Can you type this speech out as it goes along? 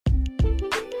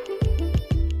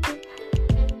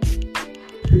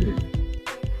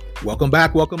Welcome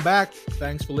back. Welcome back.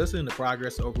 Thanks for listening to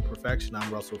Progress Over Perfection.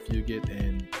 I'm Russell Fugit,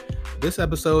 and this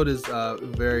episode is a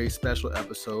very special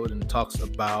episode and talks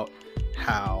about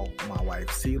how my wife,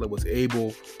 Selah, was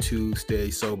able to stay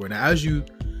sober. Now, as you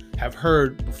have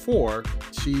heard before,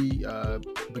 she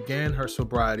began her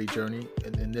sobriety journey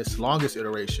in this longest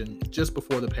iteration just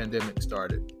before the pandemic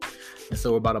started. And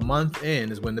so about a month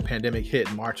in is when the pandemic hit,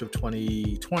 March of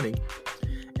 2020.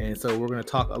 And so we're going to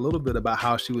talk a little bit about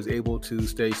how she was able to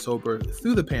stay sober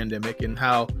through the pandemic and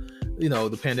how,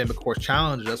 the pandemic, of course,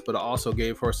 challenged us, but also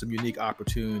gave her some unique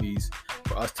opportunities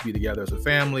for us to be together as a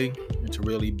family and to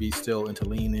really be still and to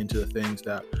lean into the things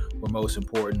that were most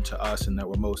important to us and that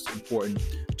were most important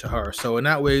to her. So in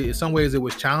that way, in some ways it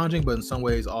was challenging, but in some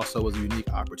ways also was a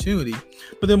unique opportunity.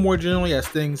 But then more generally, as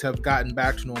things have gotten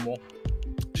back to normal,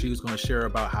 she was going to share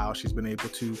about how she's been able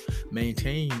to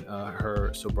maintain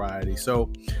her sobriety.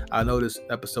 So I know this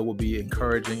episode will be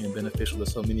encouraging and beneficial to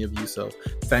so many of you. So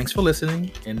thanks for listening.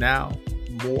 And now,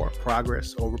 more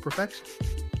Progress Over Perfection.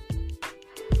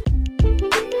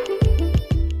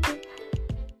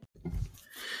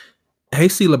 Hey,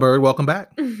 Selah Bird, welcome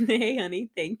back. Hey,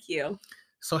 honey. Thank you.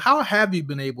 So how have you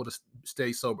been able to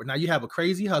stay sober? Now, you have a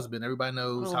crazy husband. Everybody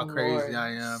knows how crazy Lord.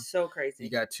 I am. So crazy. You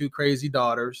got two crazy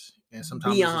daughters, and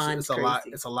sometimes it's a lot.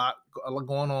 It's a lot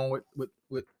going on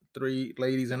with three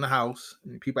ladies in the house.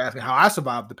 And people ask me how I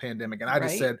survived the pandemic, and I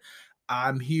just said,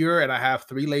 I'm here, and I have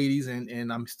three ladies,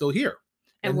 and I'm still here.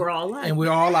 And we're all alive. And we're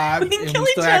all alive. We can and kill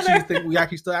we still each other. we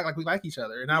actually still act like we like each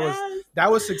other. And that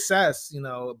was success,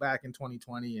 back in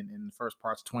 2020 and in the first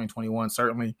parts of 2021,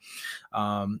 certainly.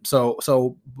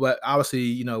 But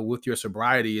obviously, with your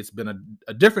sobriety, it's been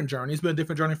a different journey. It's been a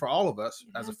different journey for all of us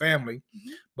as a family,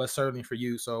 but certainly for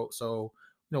you. So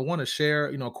want to share,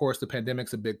 of course, the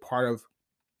pandemic's a big part of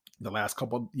the last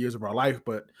couple of years of our life,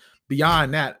 but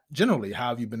beyond that, generally, how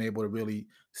have you been able to really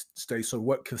stay? So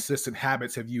what consistent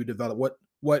habits have you developed?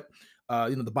 What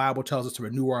the Bible tells us to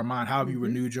renew our mind. How have you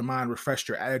renewed your mind, refreshed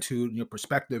your attitude and your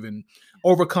perspective, and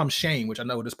overcome shame, which I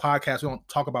know this podcast, we don't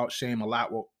talk about shame a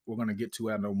lot. We're going to get to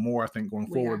it, I know, more, I think, going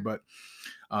forward, but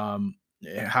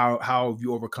how have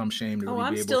you overcome shame to really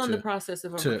I'm be able still in the process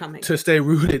of overcoming to stay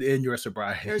rooted in your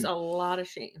sobriety? There's a lot of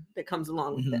shame that comes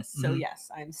along with this. So yes,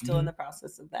 I'm still in the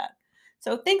process of that.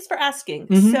 So thanks for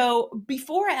asking. So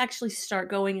before I actually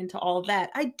start going into all of that,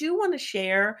 I do want to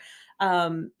share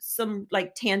some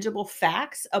tangible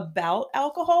facts about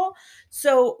alcohol.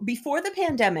 So before the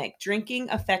pandemic, drinking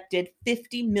affected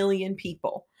 50 million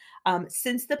people.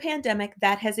 Since the pandemic,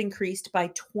 that has increased by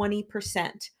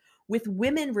 20%. With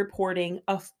women reporting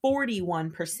a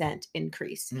 41%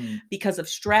 increase because of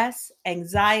stress,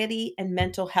 anxiety, and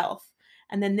mental health.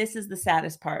 And then this is the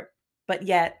saddest part, but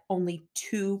yet only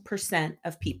 2%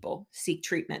 of people seek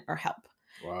treatment or help.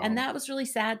 Wow. And that was really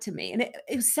sad to me. And it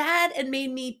was sad and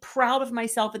made me proud of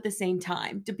myself at the same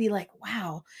time to be like,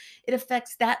 wow, it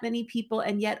affects that many people.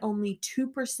 And yet only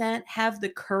 2% have the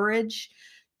courage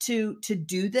to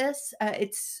do this.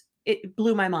 It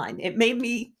blew my mind. It made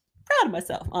me proud of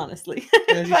myself, honestly,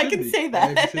 if I can say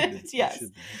that. Yes.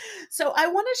 So I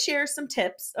want to share some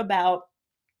tips about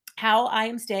how I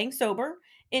am staying sober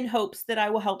in hopes that I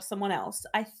will help someone else.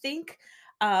 I think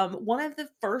one of the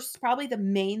first, probably the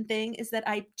main thing, is that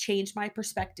I changed my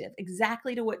perspective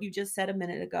exactly to what you just said a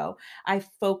minute ago. I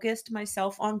focused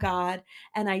myself on God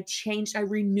and I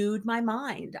renewed my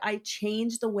mind. I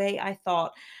changed the way I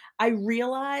thought. I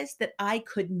realized that I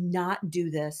could not do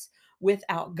this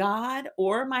without God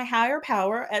or my higher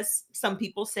power, as some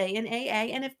people say in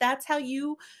AA. And if that's how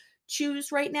you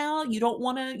choose right now, you don't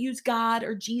want to use God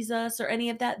or Jesus or any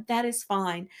of that, that is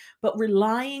fine. But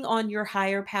relying on your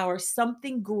higher power,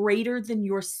 something greater than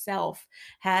yourself,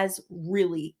 has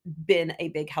really been a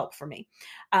big help for me.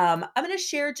 I'm going to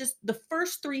share just the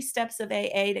first 3 steps of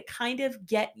AA to kind of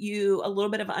get you a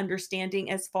little bit of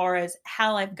understanding as far as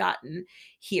how I've gotten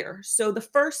here. So the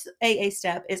first AA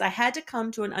step is I had to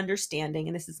come to an understanding,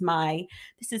 and this is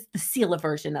the Selah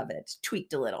version of it,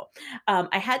 tweaked a little.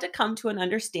 I had to come to an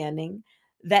understanding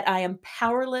that I am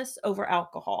powerless over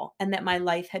alcohol and that my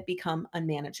life had become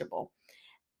unmanageable.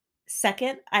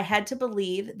 Second, I had to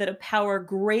believe that a power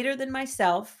greater than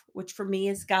myself, which for me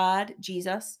is God,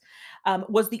 Jesus,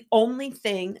 was the only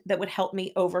thing that would help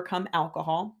me overcome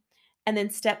alcohol. And then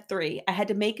step 3, I had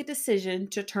to make a decision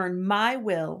to turn my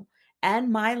will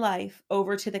and my life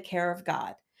over to the care of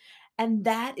God. And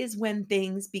that is when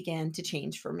things began to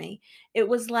change for me. It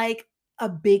was like a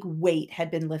big weight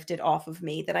had been lifted off of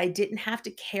me, that I didn't have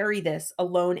to carry this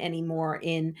alone anymore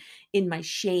in my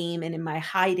shame and in my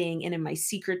hiding and in my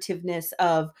secretiveness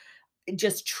of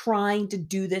just trying to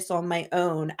do this on my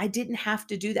own. I didn't have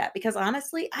to do that because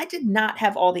honestly, I did not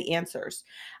have all the answers.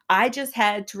 I just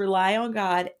had to rely on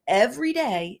God every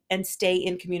day and stay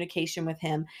in communication with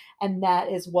Him. And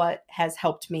that is what has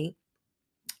helped me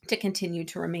to continue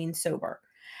to remain sober.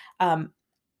 Um,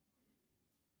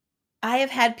 I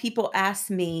have had people ask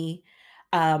me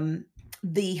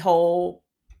the whole,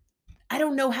 I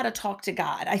don't know how to talk to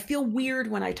God. I feel weird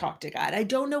when I talk to God. I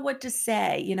don't know what to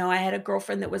say. I had a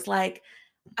girlfriend that was like,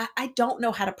 I don't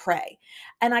know how to pray.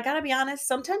 And I got to be honest,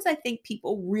 sometimes I think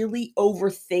people really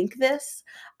overthink this.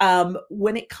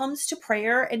 When it comes to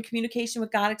prayer and communication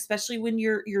with God, especially when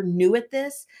you're new at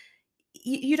this,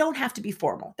 you don't have to be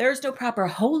formal. There's no proper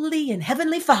holy and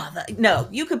heavenly Father. No,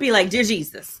 you could be like, dear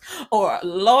Jesus, or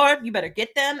Lord, you better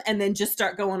get them, and then just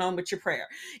start going on with your prayer.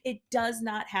 It does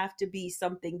not have to be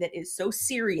something that is so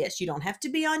serious. You don't have to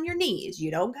be on your knees.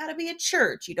 You don't got to be at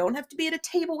church. You don't have to be at a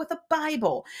table with a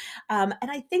Bible. And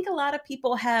I think a lot of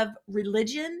people have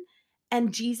religion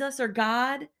and Jesus or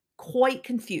God quite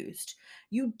confused.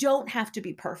 You don't have to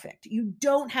be perfect. You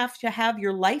don't have to have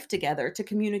your life together to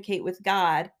communicate with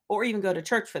God or even go to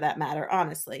church for that matter,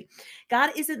 honestly.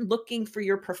 God isn't looking for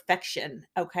your perfection,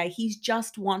 okay? He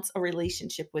just wants a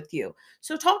relationship with you.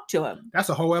 So talk to him. That's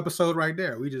a whole episode right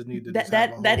there. We just need to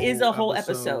that is a whole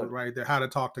episode right there. How to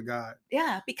talk to God.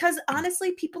 Yeah, because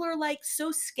honestly, people are like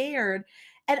so scared.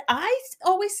 And I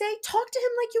always say, talk to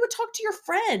him like you would talk to your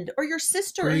friend or your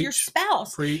sister or your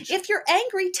spouse. Preach. If you're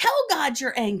angry, tell God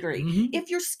you're angry. Mhm. If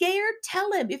you're scared,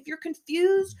 tell him. If you're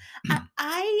confused,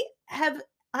 I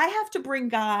have to bring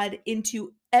God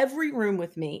into every room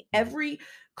with me, every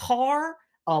car,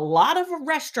 a lot of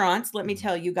restaurants, let me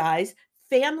tell you guys,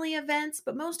 family events,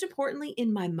 but most importantly,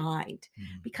 in my mind.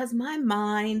 Because my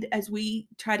mind, as we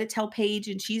try to tell Paige,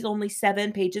 and she's only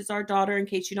 7, Paige is our daughter, in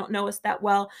case you don't know us that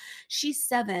well, she's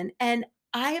 7. And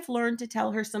I have learned to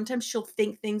tell her sometimes she'll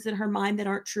think things in her mind that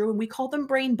aren't true. And we call them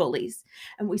brain bullies.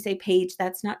 And we say, Paige,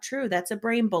 that's not true. That's a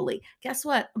brain bully. Guess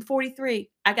what? I'm 43.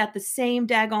 I got the same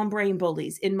daggone brain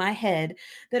bullies in my head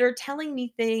that are telling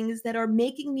me things that are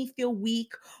making me feel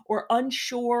weak or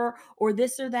unsure or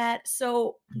this or that.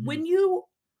 So when you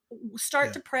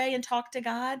start to pray and talk to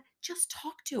God, just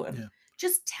talk to him.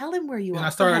 Just tell him where you are. And I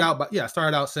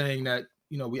started out saying that,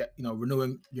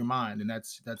 renewing your mind. And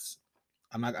that's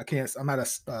I'm not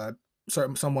a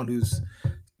certain someone who's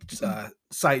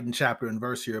citing chapter and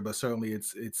verse here, but certainly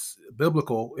it's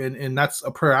biblical, and that's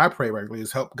a prayer I pray regularly,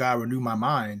 is help God renew my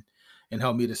mind and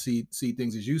help me to see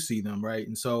things as you see them, right?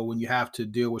 And so when you have to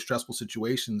deal with stressful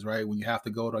situations, right, when you have to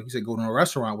go to, like you said, go to a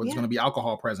restaurant where there's going to be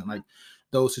alcohol present, like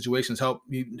those situations help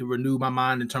me to renew my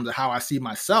mind in terms of how I see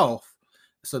myself,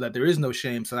 so that there is no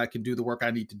shame, so that I can do the work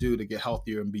I need to do to get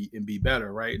healthier and be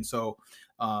better, right? And so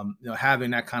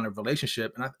having that kind of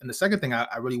relationship. And the second thing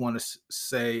I really want to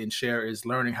say and share is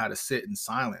learning how to sit in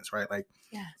silence, right? Like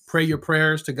pray your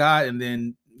prayers to God, and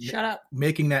then shut up,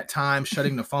 making that time,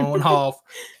 shutting the phone off,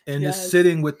 and just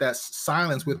sitting with that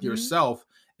silence with yourself.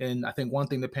 And I think one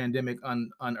thing the pandemic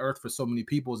unearthed for so many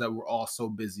people is that we're all so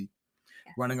busy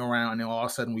running around, and all of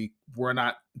a sudden we're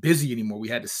not busy anymore. We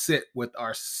had to sit with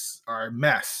our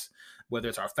mess, whether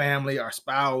it's our family, our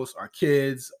spouse, our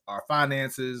kids, our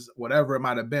finances, whatever it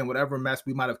might have been, whatever mess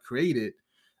we might have created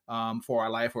for our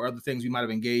life, or other things we might have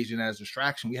engaged in as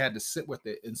distraction. We had to sit with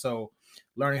it. And so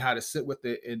learning how to sit with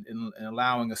it and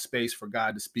allowing a space for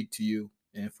God to speak to you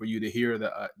and for you to hear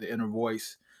the inner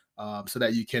voice, so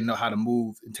that you can know how to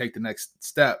move and take the next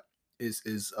step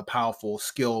is a powerful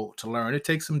skill to learn. It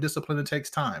takes some discipline. It takes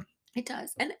time. It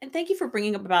does. And thank you for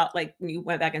bringing up about, like, when you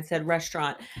went back and said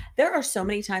restaurant. There are so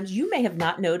many times you may have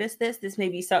not noticed this. This may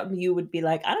be something you would be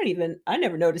like, I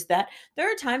never noticed that.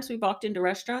 There are times we've walked into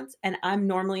restaurants and I'm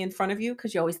normally in front of you,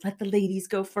 because you always let the ladies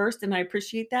go first. And I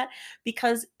appreciate that,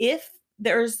 because if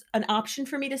there's an option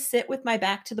for me to sit with my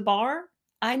back to the bar,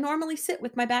 I normally sit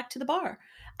with my back to the bar.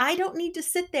 I don't need to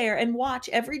sit there and watch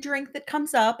every drink that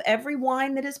comes up, every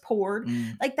wine that is poured.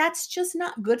 Like, that's just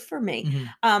not good for me.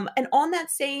 And on that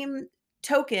same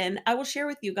token, I will share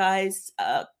with you guys,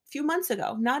 a few months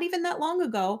ago, not even that long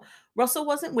ago, Russell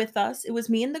wasn't with us. It was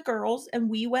me and the girls, and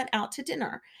we went out to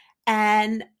dinner.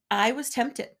 And I was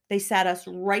tempted. They sat us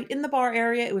right in the bar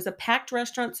area. It was a packed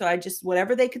restaurant, so I just,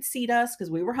 whatever they could seat us,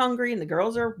 because we were hungry, and the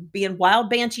girls are being wild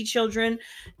banshee children,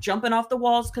 jumping off the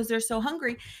walls because they're so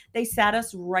hungry. They sat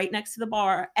us right next to the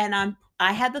bar, and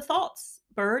I had the thoughts,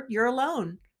 Bird, you're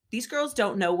alone. These girls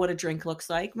don't know what a drink looks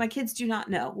like. My kids do not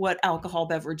know what alcohol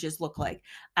beverages look like.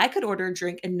 I could order a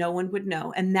drink and no one would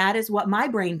know. And that is what my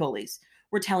brain bullies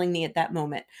were telling me at that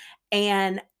moment.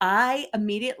 And I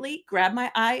immediately grabbed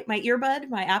my earbud,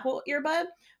 my Apple earbud,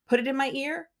 put it in my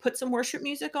ear, put some worship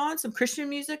music on, some Christian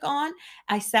music on.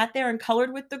 I sat there and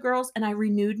colored with the girls and I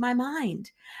renewed my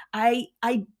mind. I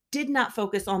did not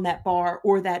focus on that bar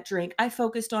or that drink. I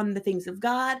focused on the things of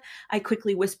God. I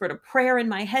quickly whispered a prayer in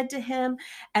my head to him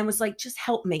and was like, just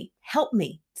help me, help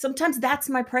me. Sometimes that's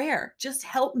my prayer. Just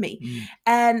help me.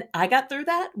 And I got through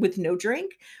that with no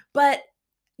drink, but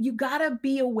you gotta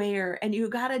be aware and you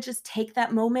gotta just take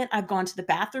that moment. I've gone to the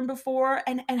bathroom before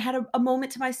and had a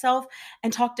moment to myself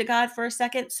and talked to God for a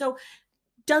second. So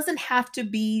doesn't have to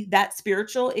be that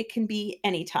spiritual. It can be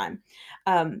anytime.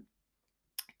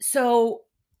 So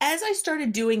as I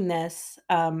started doing this,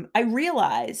 I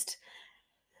realized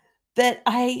that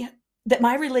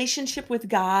my relationship with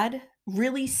God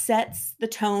really sets the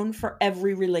tone for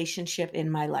every relationship in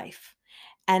my life.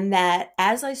 And that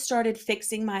as I started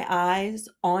fixing my eyes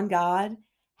on God,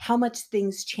 how much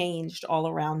things changed all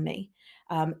around me.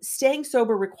 Staying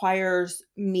sober requires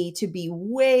me to be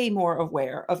way more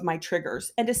aware of my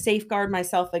triggers and to safeguard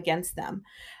myself against them.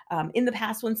 In the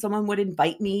past, when someone would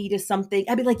invite me to something,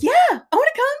 I'd be like, yeah, I want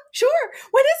to come. Sure.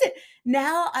 What is it?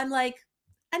 Now I'm like,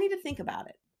 I need to think about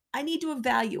it. I need to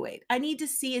evaluate. I need to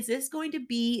see, is this going to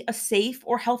be a safe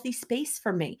or healthy space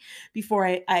for me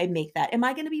before I make that? Am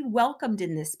I going to be welcomed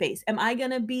in this space? Am I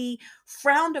going to be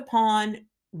frowned upon?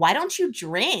 Why don't you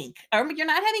drink? Or you're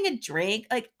not having a drink.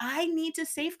 Like, I need to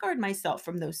safeguard myself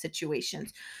from those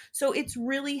situations. So it's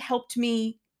really helped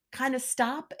me kind of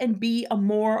stop and be a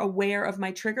more aware of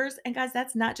my triggers. And guys,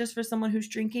 that's not just for someone who's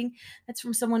drinking. That's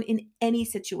from someone in any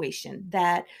situation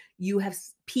that you have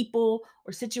people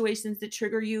or situations that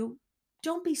trigger you.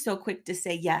 Don't be so quick to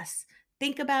say yes.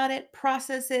 Think about it,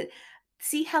 process it,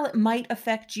 see how it might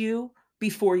affect you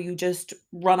before you just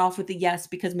run off with a yes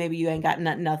because maybe you ain't got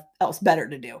nothing else better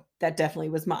to do. That definitely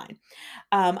was mine.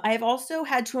 I have also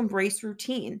had to embrace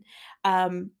routine.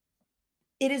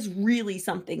 It is really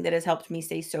something that has helped me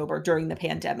stay sober during the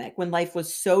pandemic when life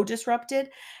was so disrupted.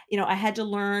 I had to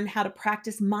learn how to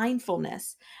practice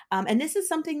mindfulness. And this is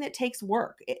something that takes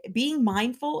work. Being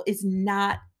mindful is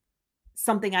not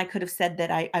something I could have said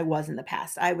that I was in the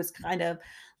past. I was kind of a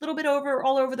little bit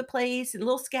all over the place and a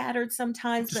little scattered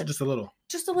sometimes, but Just a little.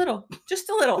 just a little, just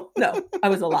a little. No, I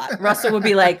was a lot. Russell would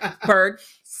be like, Bird,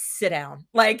 sit down.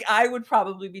 Like, I would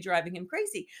probably be driving him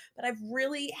crazy, but I've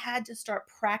really had to start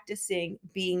practicing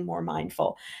being more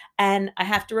mindful. And I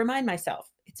have to remind myself,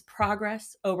 it's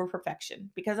progress over perfection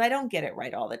because I don't get it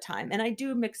right all the time. And I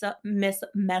do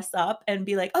mess up and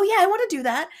be like, oh yeah, I want to do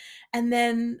that. And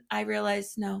then I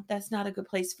realize, no, that's not a good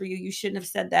place for you. You shouldn't have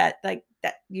said that. Like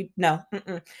that, no.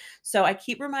 So I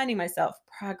keep reminding myself,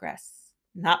 progress,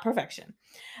 not perfection.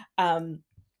 I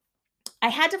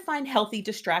had to find healthy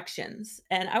distractions.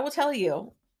 And I will tell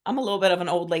you, I'm a little bit of an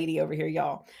old lady over here,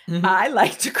 y'all. I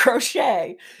like to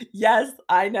crochet. Yes,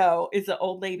 I know it's an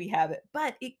old lady habit,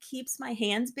 but it keeps my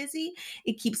hands busy.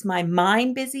 It keeps my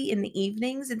mind busy in the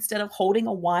evenings instead of holding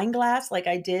a wine glass like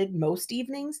I did most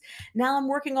evenings. Now I'm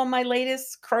working on my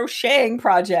latest crocheting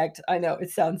project. I know it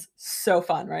sounds so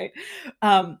fun, right?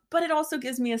 But it also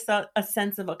gives me a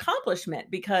sense of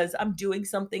accomplishment because I'm doing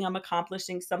something, I'm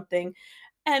accomplishing something.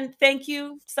 And thank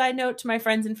you, side note, to my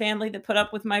friends and family that put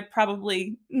up with my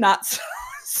probably not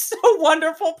so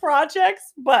wonderful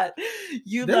projects, but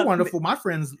they're wonderful. My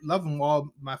friends love them.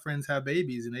 All my friends have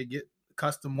babies and they get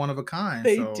custom one of a kind.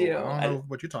 They so do. I don't know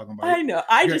what you're talking about. I know.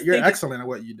 You're excellent at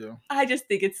what you do. I just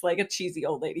think it's like a cheesy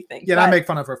old lady thing. Yeah, I make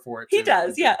fun of her for it. He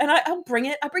does, yeah. And I'll bring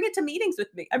it. I bring it to meetings with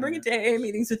me. I bring it to AA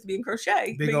meetings with me and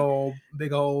crochet. Big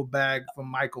old bag from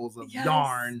Michael's of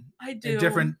yarn. I do. And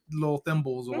different little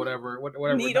thimbles or whatever.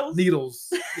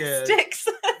 Needles. Yeah. Sticks.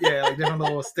 Yeah, like different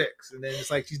little sticks. And then it's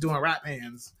like she's doing rap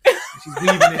hands. She's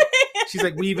weaving it. She's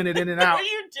like weaving it in and out.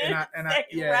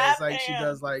 It's like she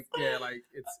does like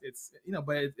it's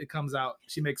but it comes out.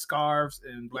 She makes scarves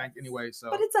and blanket anyway.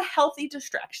 So, but it's a healthy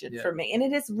distraction for me, and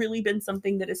it has really been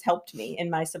something that has helped me in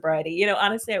my sobriety.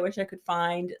 Honestly, I wish I could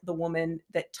find the woman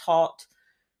that taught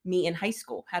me in high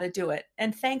school how to do it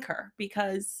and thank her,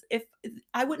 because if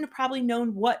I wouldn't have probably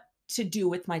known what to do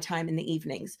with my time in the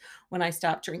evenings when I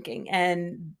stopped drinking.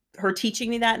 And her teaching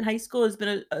me that in high school has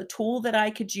been a tool that I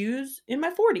could use in my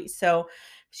 40s. So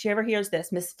if she ever hears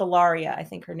this, Miss Filaria, I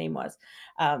think her name was,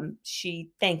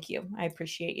 thank you. I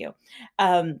appreciate you.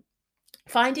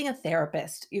 Finding a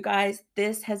therapist, you guys,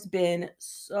 this has been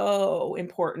so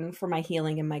important for my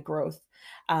healing and my growth.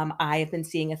 I have been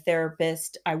seeing a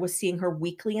therapist. I was seeing her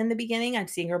weekly in the beginning. I'm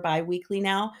seeing her bi-weekly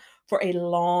now for a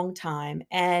long time.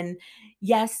 And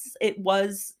yes, it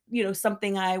was,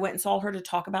 something I went and saw her to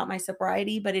talk about my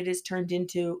sobriety, but it has turned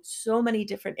into so many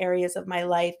different areas of my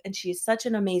life. And she is such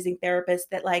an amazing therapist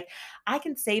that I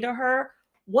can say to her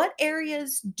what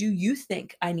areas do you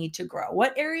think I need to grow?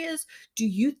 What areas do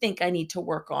you think I need to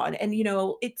work on? And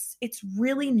it's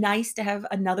really nice to have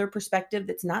another perspective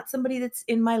that's not somebody that's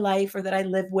in my life or that I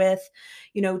live with,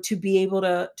 to be able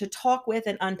to talk with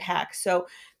and unpack. So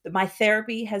my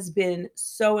therapy has been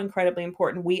so incredibly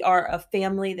important. We are a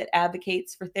family that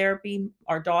advocates for therapy.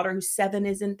 Our daughter, who's 7,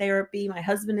 is in therapy. My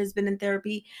husband has been in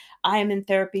therapy. I am in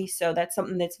therapy. So that's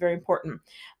something that's very important.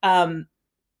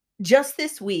 Just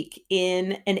this week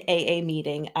in an AA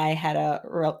meeting, I had a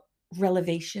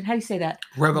revelation. How do you say that?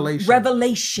 Revelation.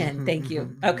 Revelation. Thank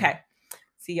you. Okay.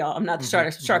 See, y'all, I'm not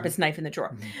the sharpest knife in the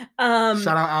drawer. Shout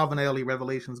out Alvin Ailey,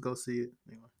 Revelations. Go see it.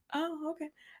 Anyway. Oh, okay.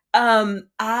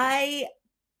 I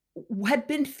had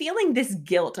been feeling this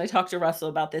guilt. I talked to Russell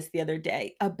about this the other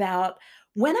day, about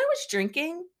when I was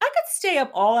drinking, I could stay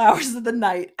up all hours of the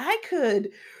night. I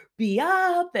could be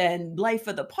up and life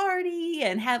of the party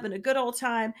and having a good old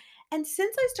time. And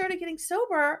since I started getting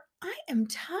sober, I am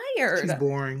tired. She's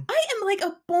boring. I am like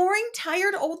a boring,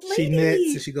 tired old lady. She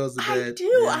knits and she goes to bed. I do.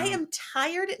 Yeah. I am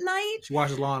tired at night. She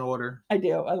watches Law and Order. I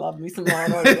do. I love me some Law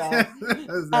and Order, y'all.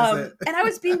 And I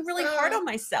was being really hard on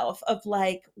myself of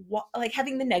like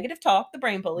having the negative talk, the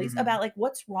brain bullies, about like,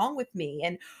 what's wrong with me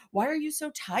and why are you so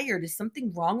tired? Is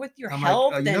something wrong with your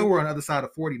health? Like, we're on the other side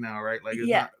of 40 now, right? Like,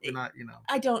 we're not.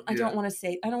 I don't want to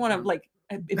say. I don't want to like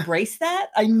embrace that.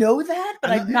 I know that,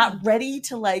 but I'm not ready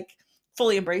to like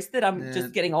fully embrace that I'm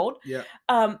just getting old. Yeah.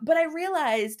 But I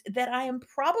realized that I am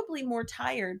probably more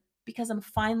tired because I'm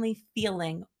finally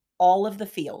feeling all of the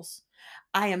feels.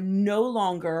 I am no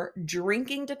longer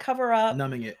drinking to cover up,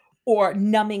 numbing it.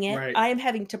 Right. I am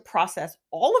having to process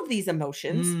all of these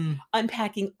emotions,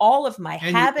 unpacking all of my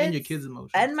habits and your kids'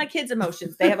 emotions. And my kids'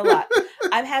 emotions. They have a lot.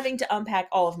 I'm having to unpack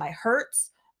all of my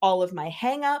hurts, all of my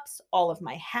hangups, all of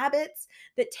my habits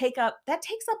that takes up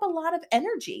a lot of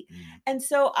energy. And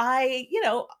so I,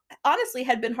 honestly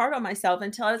had been hard on myself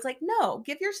until I was like, no,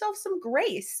 give yourself some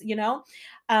grace,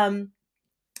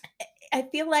 I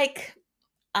feel like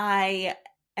I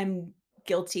am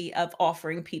guilty of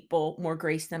offering people more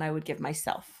grace than I would give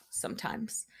myself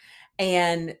sometimes.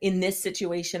 And in this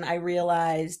situation, I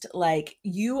realized like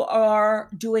you are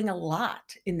doing a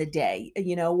lot in the day,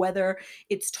 whether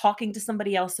it's talking to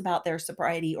somebody else about their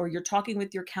sobriety, or you're talking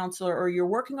with your counselor, or you're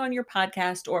working on your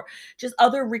podcast, or just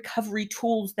other recovery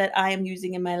tools that I am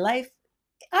using in my life.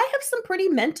 I have some pretty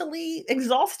mentally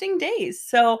exhausting days.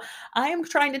 So I am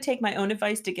trying to take my own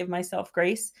advice to give myself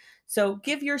grace. So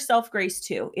give yourself grace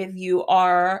too. If you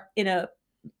are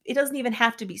it doesn't even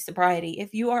have to be sobriety.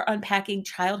 If you are unpacking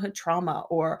childhood trauma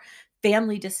or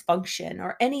family dysfunction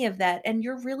or any of that, and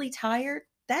you're really tired,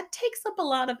 that takes up a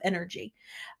lot of energy.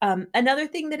 Another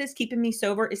thing that is keeping me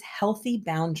sober is healthy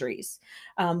boundaries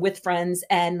with friends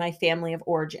and my family of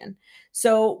origin.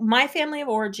 So my family of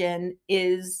origin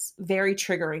is very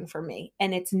triggering for me,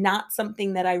 and it's not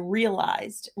something that I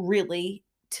realized really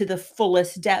to the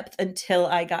fullest depth until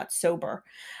I got sober.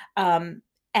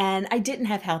 And I didn't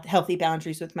have healthy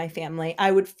boundaries with my family.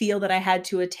 I would feel that I had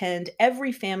to attend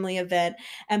every family event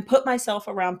and put myself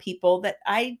around people that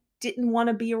I didn't want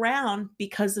to be around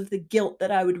because of the guilt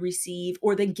that I would receive,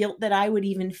 or the guilt that I would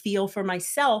even feel for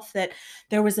myself that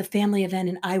there was a family event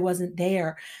and I wasn't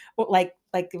there. Or like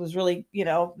it was really,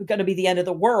 going to be the end of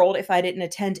the world if I didn't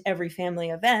attend every family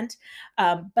event.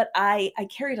 But I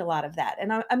carried a lot of that.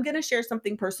 And I'm going to share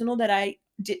something personal that I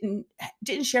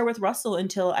didn't share with Russell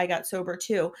until I got sober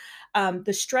too.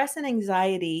 The stress and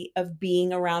anxiety of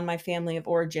being around my family of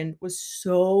origin was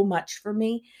so much for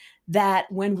me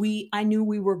that when I knew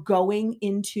we were going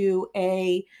into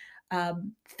a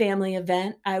family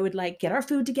event, I would like get our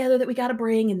food together that we got to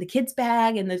bring, and the kids'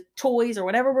 bag and the toys or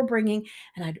whatever we're bringing.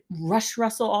 And I'd rush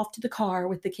Russell off to the car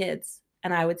with the kids,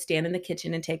 and I would stand in the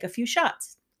kitchen and take a few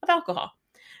shots of alcohol,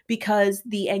 because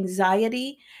the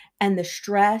anxiety and the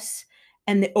stress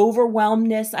and the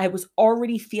overwhelmness I was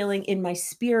already feeling in my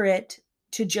spirit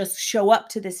to just show up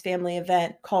to this family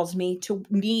event caused me to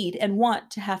need and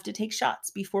want to have to take shots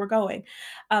before going.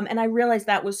 And I realized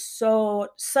that was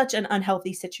such an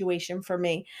unhealthy situation for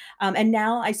me. And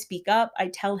now I speak up. I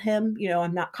tell him,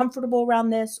 I'm not comfortable around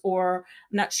this, or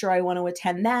I'm not sure I want to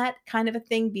attend that kind of a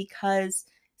thing, because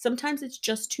sometimes it's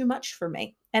just too much for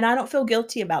me. And I don't feel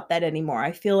guilty about that anymore.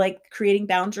 I feel like creating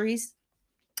boundaries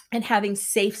and having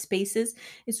safe spaces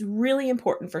is really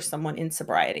important for someone in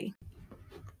sobriety.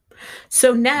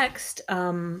 So next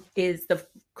is the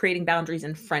creating boundaries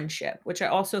in friendship, which I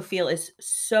also feel is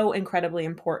so incredibly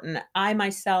important. I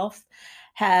myself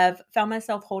have found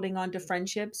myself holding on to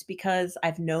friendships because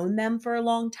I've known them for a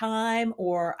long time,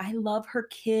 or I love her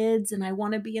kids and I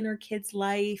want to be in her kids'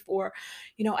 life, or,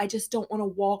 I just don't want to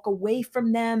walk away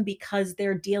from them because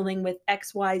they're dealing with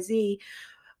XYZ.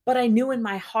 But I knew in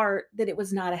my heart that it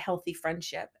was not a healthy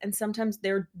friendship. And sometimes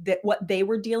that what they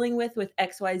were dealing with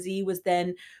XYZ was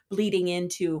then bleeding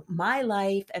into my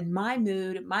life and my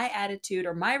mood, my attitude,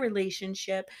 or my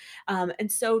relationship.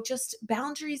 And so just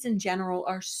boundaries in general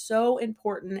are so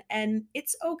important. And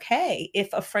it's okay if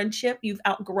a friendship, you've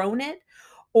outgrown it,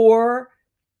 or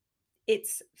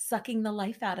it's sucking the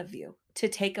life out of you to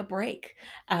take a break.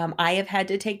 I have had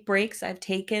to take breaks. I've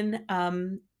taken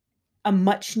a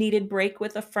much needed break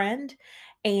with a friend,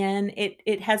 and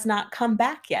it has not come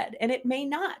back yet, and it may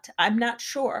not. I'm not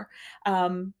sure.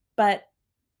 But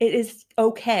it is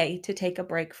okay to take a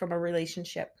break from a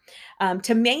relationship.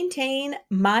 To maintain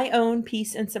my own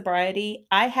peace and sobriety,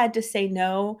 I had to say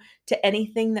no to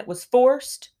anything that was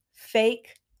forced,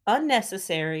 fake,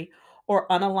 unnecessary, or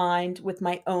unaligned with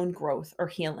my own growth or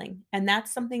healing. And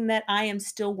that's something that I am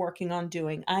still working on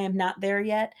doing. I am not there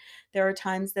yet. There are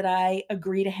times that I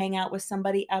agree to hang out with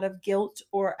somebody out of guilt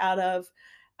or out of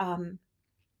um,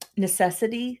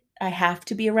 necessity. I have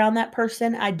to be around that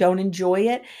person. I don't enjoy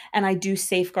it. And I do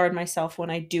safeguard myself when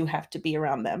I do have to be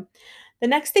around them. The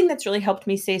next thing that's really helped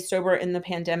me stay sober in the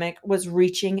pandemic was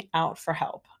reaching out for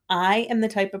help. I am the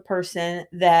type of person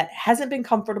that hasn't been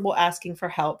comfortable asking for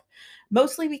help,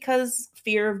 mostly because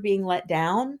fear of being let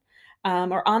down,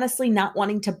 or honestly not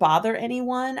wanting to bother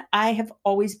anyone. I have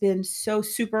always been so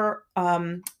super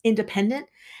independent.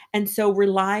 And so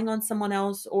relying on someone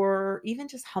else, or even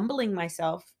just humbling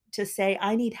myself to say,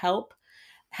 I need help,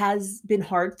 has been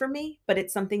hard for me, but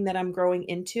it's something that I'm growing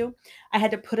into. I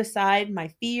had to put aside my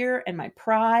fear and my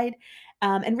pride,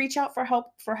 and reach out for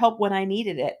help when I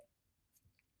needed it.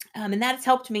 And that has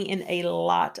helped me in a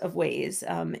lot of ways.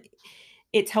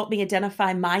 It's helped me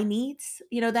identify my needs.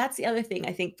 That's the other thing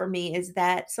I think for me, is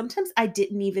that sometimes I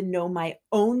didn't even know my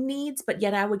own needs, but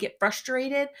yet I would get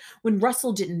frustrated when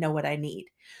Russell didn't know what I need.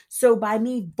 So by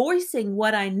me voicing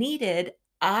what I needed,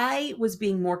 I was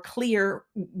being more clear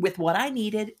with what I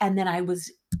needed, and then I was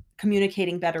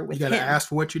communicating better with You got to him. ask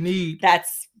for what you need.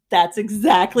 That's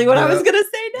exactly what I was going to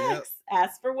say Yep. next.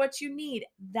 Ask for what you need.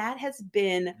 That has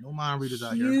been No mind readers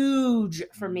out here. huge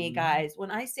for me, guys.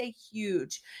 When I say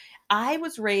huge, I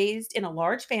was raised in a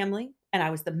large family and I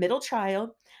was the middle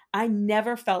child. I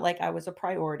never felt like I was a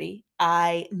priority.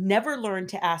 I never learned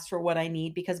to ask for what I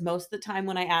need, because most of the time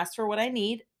when I asked for what I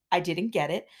need, I didn't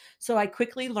get it. So I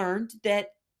quickly learned that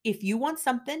if you want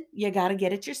something, you got to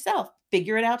get it yourself.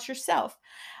 Figure it out yourself.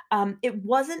 It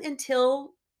wasn't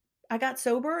until I got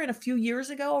sober, and a few years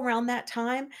ago around that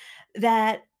time,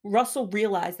 that Russell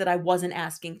realized that I wasn't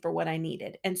asking for what I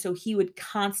needed. And so he would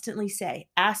constantly say,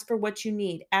 ask for what you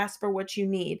need, ask for what you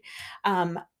need.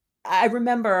 Um, I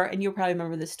remember, and you'll probably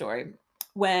remember this story,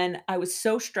 when I was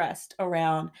so stressed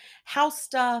around house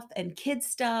stuff and kid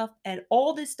stuff and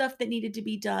all this stuff that needed to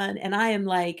be done. And I am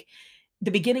like, the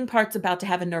beginning part's about to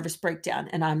have a nervous breakdown,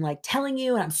 and I'm like telling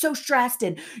you, and I'm so stressed,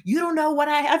 and you don't know what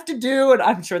I have to do. And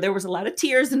I'm sure there was a lot of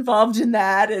tears involved in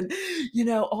that, and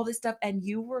all this stuff. And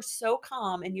you were so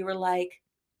calm, and you were like,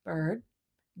 Bird,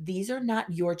 these are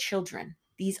not your children.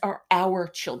 These are our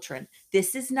children.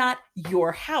 This is not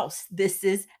your house. This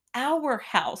is our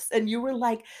house. And you were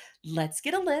like, let's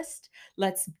get a list.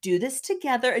 Let's do this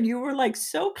together. And you were like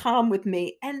so calm with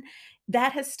me. And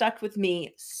that has stuck with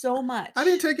me so much. I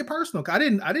didn't take it personal. I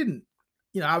didn't,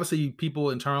 obviously people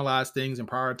internalize things and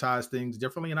prioritize things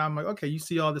differently. And I'm like, okay, you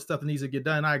see all this stuff that needs to get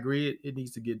done. I agree. It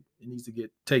needs to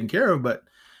get taken care of, but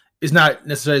it's not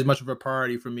necessarily as much of a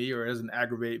priority for me, or it doesn't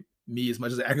aggravate me as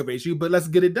much as it aggravates you, but let's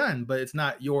get it done. But it's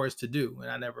not yours to do.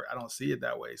 And I don't see it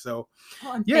that way. So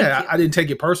yeah, I didn't take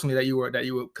it personally that you were,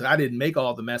 cause I didn't make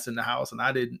all the mess in the house, and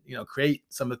I didn't, create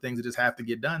some of the things that just have to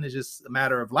get done. It's just a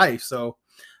matter of life. So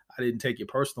I didn't take it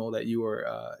personal that you were,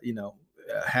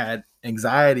 had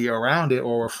anxiety around it,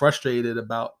 or were frustrated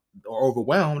about or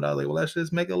overwhelmed. I was like, well, let's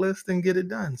just make a list and get it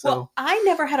done. So well, I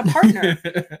never had a partner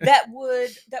that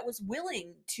was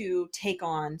willing to take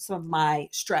on some of my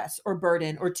stress or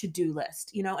burden or to-do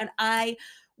list, and I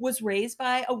was raised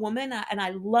by a woman, and I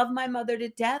love my mother to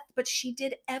death, but she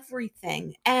did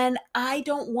everything. And I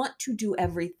don't want to do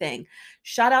everything.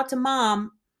 Shout out to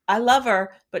Mom. I love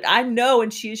her, but I know,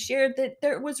 and she has shared, that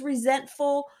there was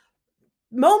resentful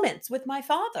moments with my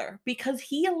father because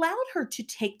he allowed her to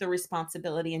take the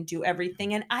responsibility and do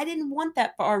everything. And I didn't want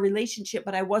that for our relationship,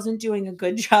 but I wasn't doing a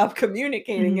good job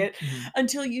communicating it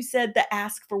until you said the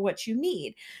ask for what you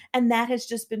need. And that has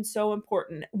just been so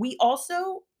important. We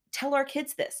also tell our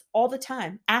kids this all the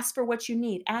time. Ask for what you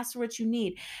need. Ask for what you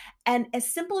need. And as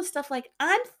simple as stuff like,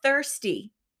 I'm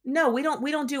thirsty. No, we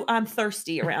don't do I'm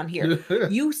thirsty around here.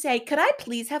 You say, could I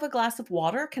please have a glass of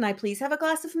water? Can I please have a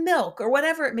glass of milk or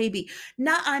whatever it may be?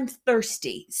 Not I'm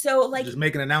thirsty. So like just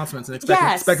making announcements and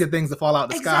Yes. expecting things to fall out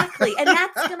the sky. exactly. And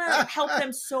that's going to help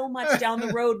them so much down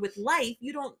the road with life.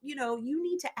 You don't, you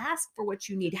need to ask for what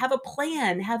you need. Have a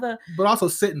plan, But also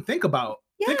sit and think about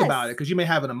Yes. it, because you may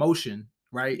have an emotion,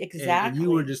 right? And Exactly. you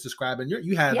were just describing you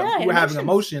were having emotions.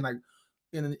 emotion, like,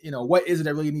 what is it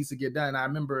that really needs to get done? I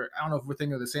remember, I don't know if we're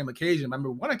thinking of the same occasion. I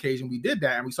remember one occasion we did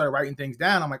that and we started writing things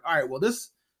down. I'm like, all right, well,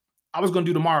 this I was going to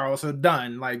do tomorrow, so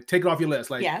done. Like, take it off your list.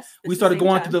 Like, Yes. we started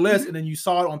going through the list, and then you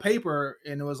saw it on paper,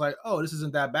 and it was like, oh, this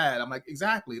isn't that bad. I'm like,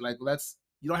 exactly. Like,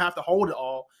 you don't have to hold it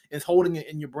all. It's holding it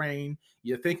in your brain.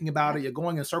 You're thinking about it. You're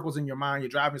going in circles in your mind. You're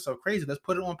driving yourself crazy. Let's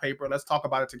put it on paper. Let's talk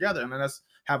about it together, and then let's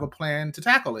have a plan to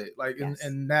tackle it. Like,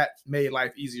 and that made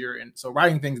life easier. And so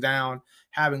writing things down,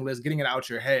 having lists, getting it out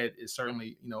your head is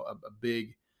certainly, a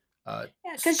big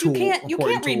because you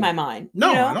can't read my mind. No,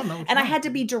 I don't know. And I had to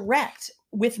be direct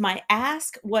with my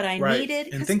ask, what I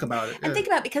needed, and think about it. And think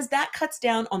about it, because that cuts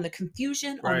down on the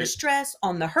confusion, on the stress,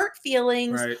 on the hurt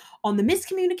feelings, on the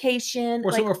miscommunication,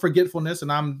 or forgetfulness.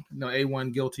 And I'm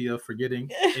A1 guilty of forgetting.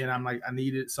 And I'm like, I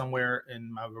need it somewhere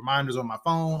in my reminders on my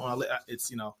phone.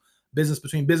 It's business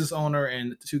between business owner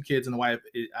and 2 kids and the wife.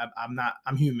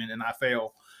 I'm human and I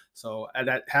fail. So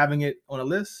having it on a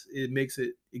list, it gets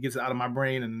it out of my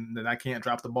brain, and then I can't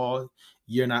drop the ball.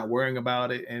 You're not worrying about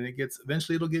it, and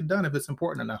eventually it'll get done if it's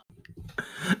important enough.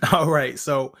 All right.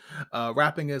 So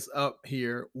wrapping us up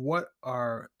here, what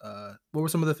were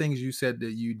some of the things you said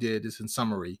that you did, just in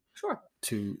summary? Sure.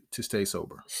 To stay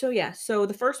sober? So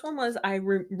the first one was I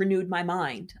renewed my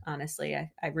mind. Honestly,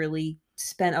 I really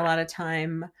spent a lot of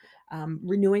time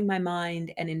renewing my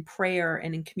mind and in prayer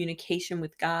and in communication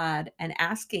with God and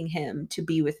asking him to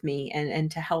be with me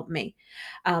and to help me.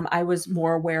 I was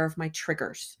more aware of my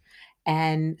triggers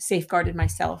and safeguarded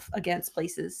myself against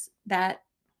places that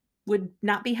would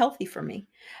not be healthy for me.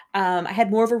 I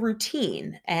had more of a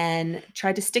routine and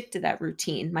tried to stick to that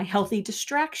routine. My healthy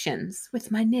distractions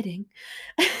with my knitting,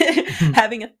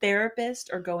 having a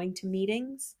therapist or going to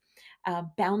meetings,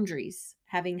 boundaries,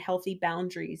 having healthy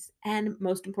boundaries, and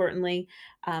most importantly,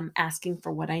 asking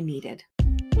for what I needed.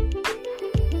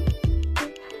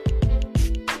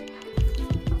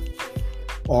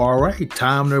 All right,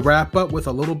 time to wrap up with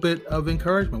a little bit of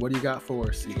encouragement. What do you got for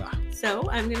us, Selah? So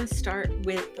I'm going to start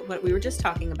with what we were just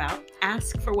talking about.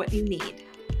 Ask for what you need.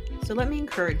 So let me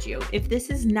encourage you. If this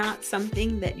is not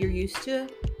something that you're used to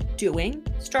doing,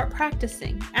 start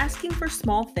practicing, asking for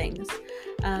small things.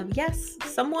 Yes,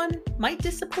 someone might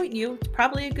disappoint you. It's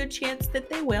probably a good chance that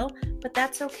they will, but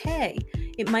that's okay.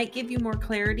 It might give you more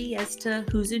clarity as to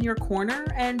who's in your corner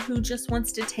and who just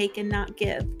wants to take and not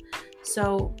give.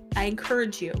 So I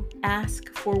encourage you,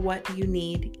 ask for what you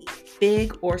need,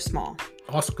 big or small.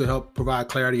 Also could help provide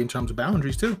clarity in terms of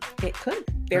boundaries too. It could,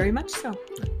 very much so.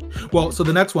 Well, so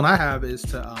the next one I have is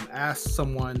to ask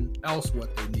someone else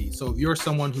what they need. So if you're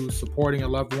someone who's supporting a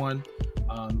loved one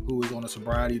who is on a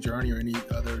sobriety journey or any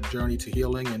other journey to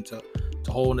healing and to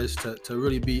wholeness, to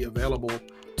really be available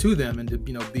to them and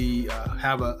to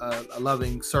have a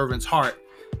loving servant's heart.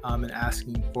 And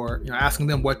asking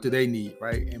them what do they need,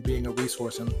 right? And being a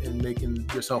resource and making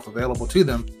yourself available to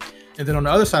them. And then on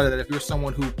the other side of that, if you're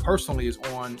someone who personally is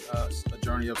on a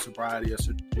journey of sobriety,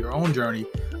 your own journey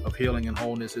of healing and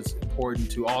wholeness, it's important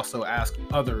to also ask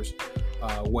others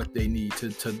what they need,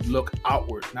 to look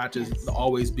outward, not just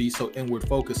always be so inward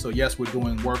focused. So yes, we're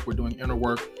doing inner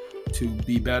work to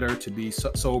be better, to be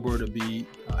sober, to be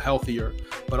healthier,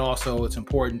 but also it's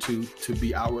important to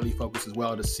be outwardly focused as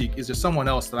well, to seek, is there someone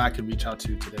else that I can reach out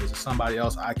to today? Is there somebody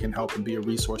else I can help and be a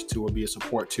resource to or be a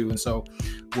support to? And so,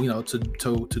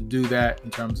 to do that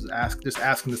in terms of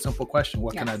asking the simple question,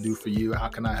 what can I do for you? How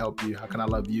can I help you? How can I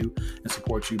love you and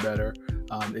support you better?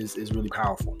 Is really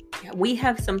powerful. Yeah, we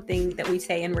have something that we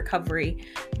say in recovery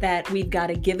that we've got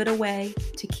to give it away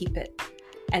to keep it.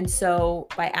 And so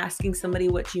by asking somebody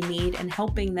what you need and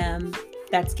helping them,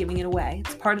 that's giving it away.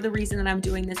 It's part of the reason that I'm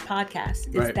doing this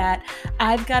podcast is that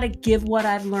I've got to give what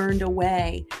I've learned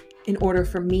away in order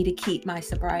for me to keep my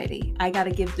sobriety. I got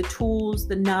to give the tools,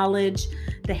 the knowledge,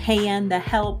 the hand, the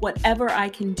help, whatever I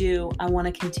can do. I want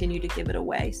to continue to give it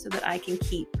away so that I can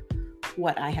keep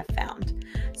what I have found.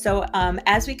 So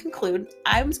as we conclude,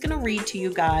 I was going to read to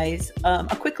you guys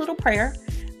a quick little prayer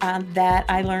that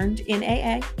I learned in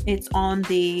AA. It's on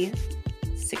the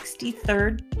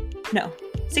 63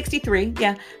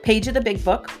 page of the big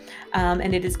book.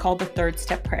 And it is called the Third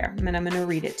Step Prayer. And I'm going to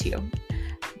read it to you.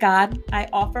 God, I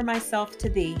offer myself to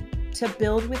thee, to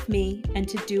build with me and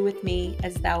to do with me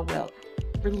as thou wilt.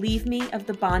 Relieve me of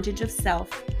the bondage of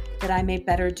self, that I may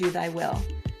better do thy will.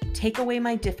 Take away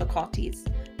my difficulties,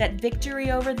 that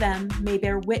victory over them may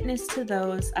bear witness to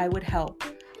those I would help,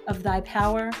 of thy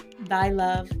power, thy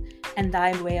love, and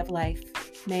thy way of life.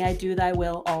 May I do thy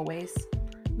will always.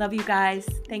 Love you guys.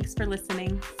 Thanks for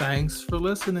listening. Thanks for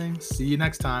listening. See you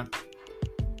next time.